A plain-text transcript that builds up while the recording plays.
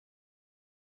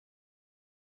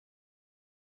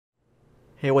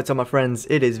Hey, what's up my friends,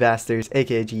 it is Vasterz,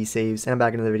 aka 𝐵𝓊𝓈𝒾𝓃𝓆𝓊𝒾, and I'm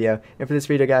back in another video. And for this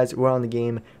video guys, we're on the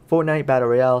game Fortnite Battle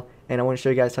Royale, and I want to show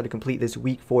you guys how to complete this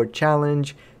week 4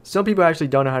 challenge. Some people actually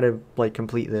don't know how to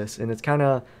complete this, and it's kind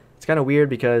of weird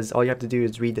because all you have to do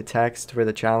is read the text for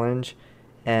the challenge,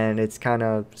 and it's kind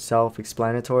of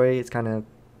self-explanatory. It's kind of,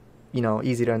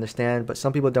 easy to understand, but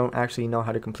some people don't actually know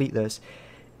how to complete this,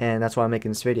 and that's why I'm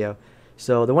making this video.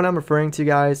 So the one I'm referring to,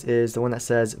 guys, is the one that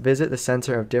says visit the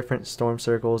center of different storm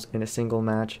circles in a single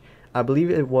match. I believe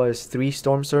it was 3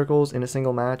 storm circles in a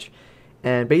single match,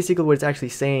 and basically what it's actually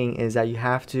saying is that you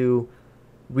have to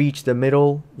reach the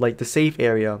middle, like the safe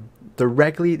area,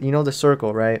 directly, the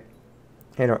circle, right?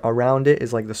 And around it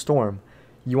is like the storm.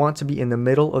 You want to be in the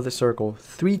middle of the circle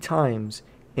 3 times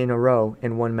in a row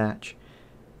in one match.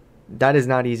 That is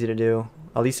not easy to do.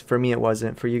 At least for me it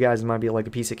wasn't. For you guys it might be like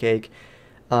a piece of cake.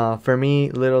 For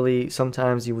me, literally,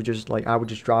 sometimes I would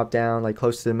just drop down like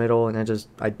close to the middle, and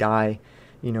I die.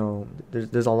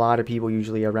 There's a lot of people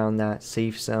usually around that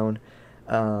safe zone.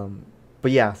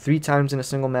 But yeah, 3 times in a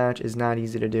single match is not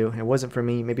easy to do. It wasn't for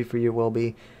me. Maybe for you it will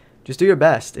be. Just do your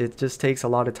best. It just takes a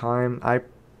lot of time.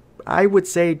 I would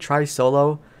say try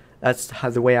solo. That's how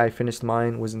the way I finished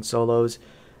mine, was in solos.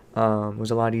 It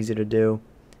was a lot easier to do.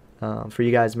 For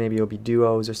you guys, maybe it'll be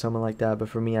duos or something like that, but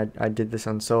for me, I did this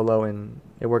on solo, and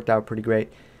it worked out pretty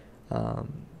great.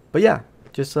 But yeah,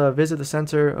 just visit the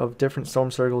center of different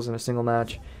storm circles in a single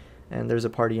match, and there's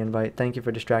a party invite. Thank you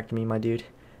for distracting me, my dude.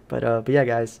 But yeah,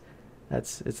 guys,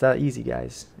 it's that easy,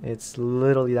 guys. It's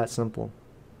literally that simple.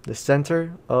 The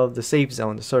center of the safe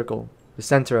zone, the circle, the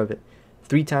center of it,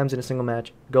 3 times in a single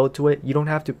match. Go to it. You don't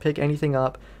have to pick anything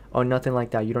up or nothing like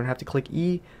that. You don't have to click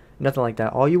E. Nothing like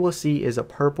that. All you will see is a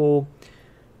purple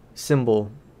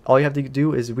symbol. All you have to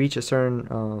do is reach a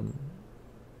certain,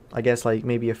 I guess like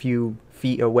maybe a few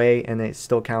feet away, and it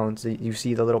still counts. You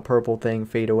see the little purple thing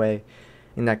fade away,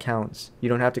 and that counts. You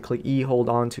don't have to click E, hold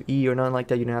on to E or nothing like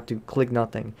that. You don't have to click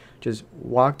nothing. Just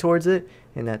walk towards it,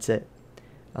 and that's it.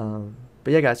 But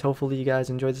yeah, guys, hopefully you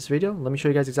guys enjoyed this video. Let me show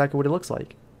you guys exactly what it looks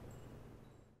like.